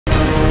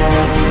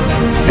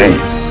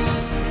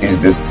This is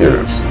the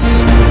Stereosis.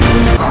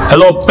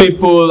 Hello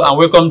people, and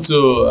welcome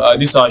to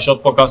this our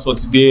short podcast for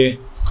today.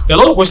 There are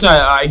a lot of questions.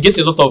 I get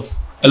a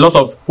lot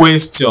of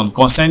questions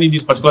concerning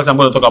this particular thing I'm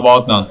going to talk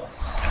about now.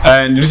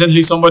 And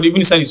recently somebody, even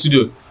inside the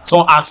studio,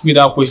 someone asked me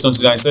that question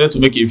today. I decided to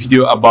make a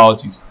video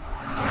about it.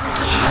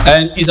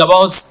 And it's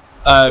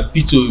about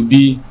Peter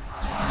Obi,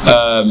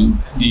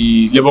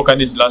 the Labour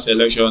candidate in the last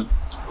election,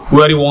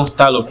 wearing one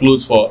style of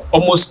clothes for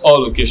almost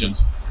all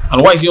occasions.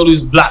 And why is he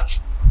always black?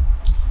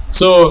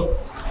 So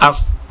I've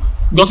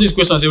got these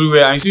questions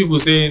everywhere, and I see people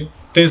saying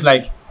things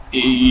like,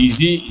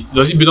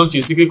 does he belong to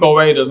a secret cult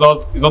where he's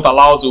not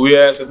allowed to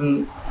wear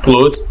certain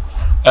clothes?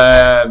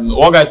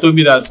 One guy told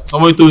me that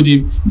somebody told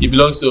him he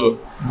belongs to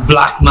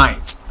Black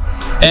Knight,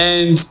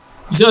 and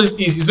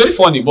it's very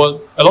funny,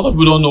 but a lot of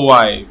people don't know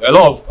why. A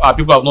lot of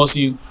people have not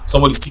seen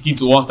somebody sticking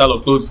to one style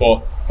of clothes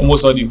for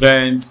almost all the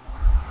events,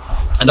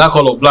 and that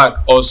color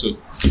black also.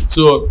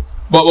 So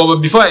but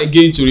before I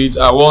get into it,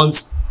 I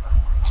want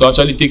to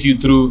actually take you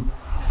through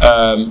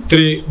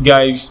three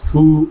guys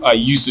who are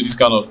used to this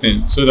kind of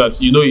thing, so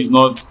that you know it's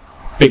not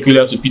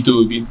peculiar to Peter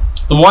Obi.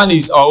 Number one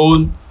is our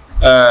own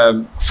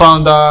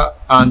founder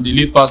and the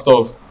lead pastor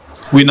of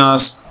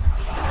Winners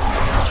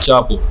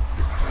Chapel.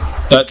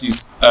 That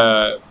is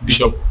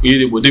Bishop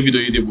Oyedebo, David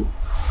Oyedebo.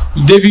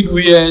 David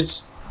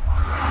wears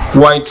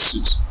white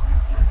suit.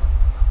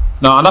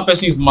 Now another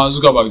person is Mark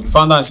Zuckerberg, the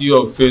founder and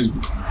CEO of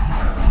Facebook.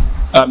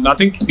 I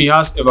think he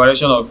has a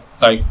variation of,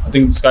 like, I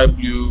think sky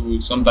blue,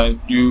 sometimes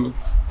blue,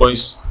 but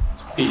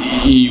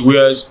he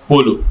wears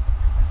polo.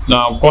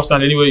 Now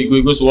constantly anywhere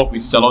he goes to work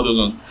with it and all those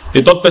ones.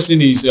 The third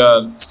person is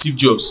Steve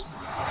Jobs,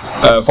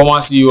 former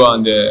CEO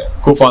and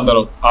co-founder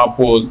of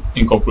Apple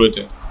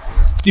Incorporated.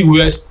 Steve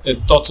wears a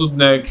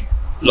turtleneck,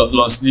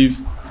 long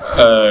sleeve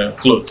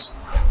clothes,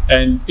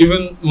 and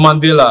even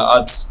Mandela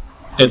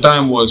at a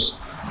time was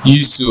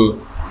used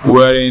to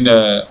wearing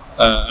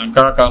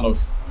Ankara kind of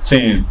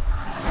thing.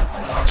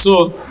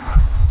 So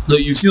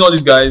you've seen all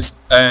these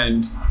guys,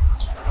 and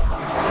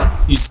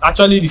it's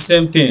actually the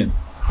same thing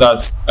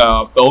that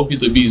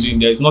Peter Obi is doing.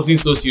 There is nothing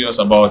so serious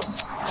about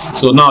it.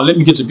 So now let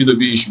me get to Peter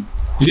Obi issue.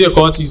 Is he a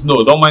cultist?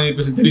 No, don't mind any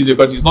person telling he's a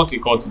cultist. He's not a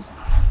cultist.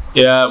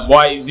 Yeah,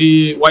 why is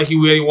he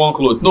wearing one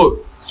cloth? No,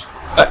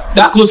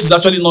 that clothes is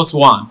actually not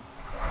one.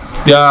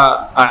 There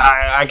are,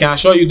 I can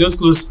assure you, those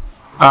clothes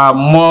are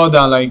more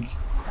than like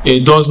a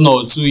dozen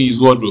or two in his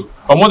wardrobe,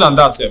 or more than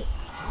that, sir.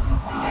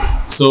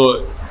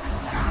 So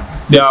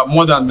there are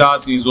more than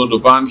that in his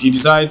wardrobe, and he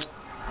decides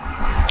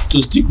to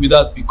stick with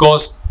that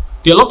because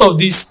there are a lot of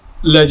these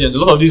legends, a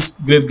lot of these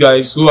great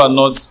guys who are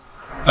not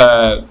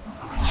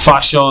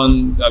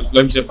fashion,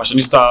 let me say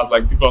fashionistas,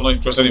 like people are not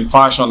interested in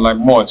fashion like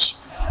much,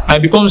 and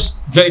it becomes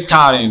very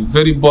tiring,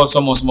 very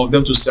boresome on some of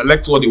them to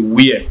select what they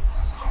wear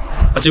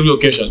at every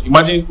occasion.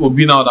 Imagine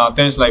Obi now that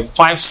attends like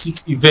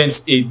 5-6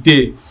 events a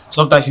day,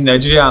 sometimes in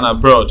Nigeria and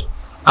abroad,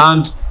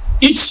 and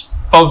each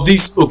of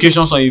these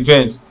occasions or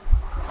events,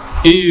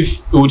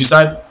 if we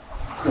decide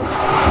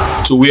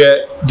to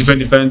wear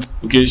different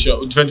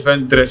occasion,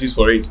 different dresses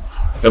for it.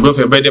 If you're going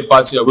for a birthday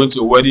party, you're going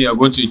to a wedding, you're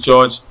going to a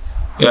church,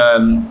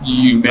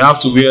 you may have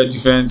to wear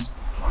different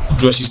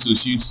dresses to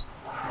suit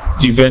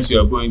the event you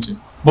are going to.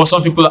 But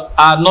some people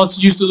are not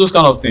used to those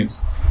kind of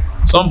things.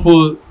 Some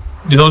people,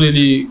 they don't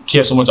really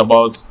care so much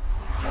about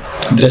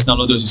dressing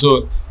and all those.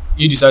 So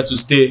you decide to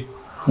stay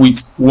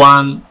with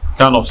one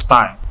kind of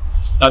style.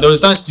 Now there was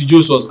a time Steve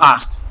Jobs was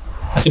asked,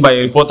 I think by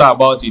a reporter,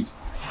 about it.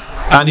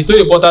 And he told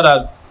the reporter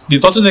that the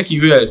turtleneck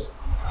he wears,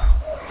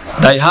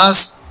 that he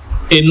has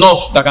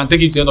enough that can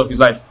take him to the end of his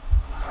life.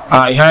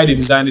 He hired a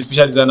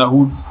special designer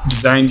who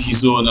designed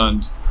his own,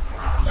 and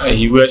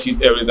he wears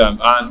it every time.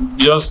 And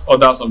he just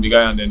orders from the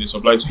guy and then they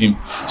supply to him.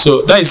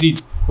 So that is it.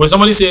 When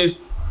somebody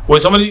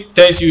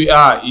tells you,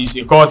 he's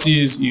a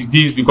cultist, he's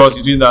this because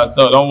he's doing that,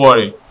 no, don't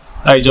worry.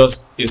 That is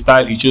just a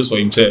style he chose for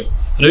himself.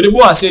 And the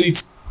boy has said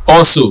it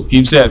also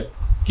himself.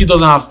 He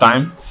doesn't have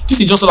time. This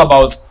is just all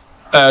about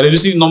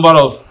reducing the number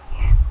of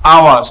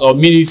hours or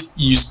minutes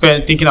you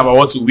spend thinking about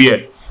what to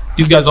wear.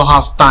 These guys don't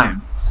have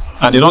time,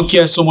 and they don't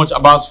care so much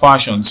about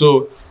fashion,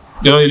 so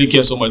they don't really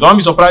care so much. Don't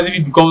be surprised if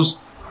he becomes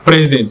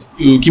president,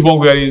 he will keep on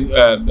wearing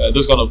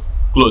those kind of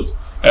clothes.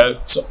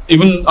 So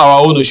even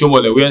our own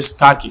Oshomole wears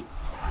khaki,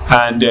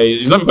 and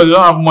it's not because they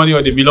don't have money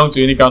or they belong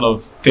to any kind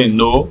of thing.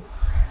 No,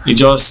 it's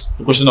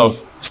just a question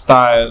of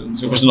style,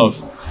 it's a question of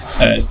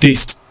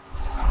taste.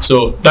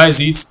 So that is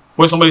it.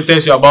 When somebody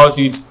tells you about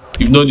it,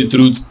 you've known the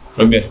truth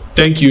from there.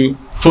 Thank you.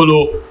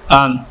 Follow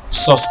and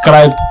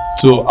subscribe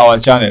to our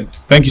channel.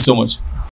 Thank you so much.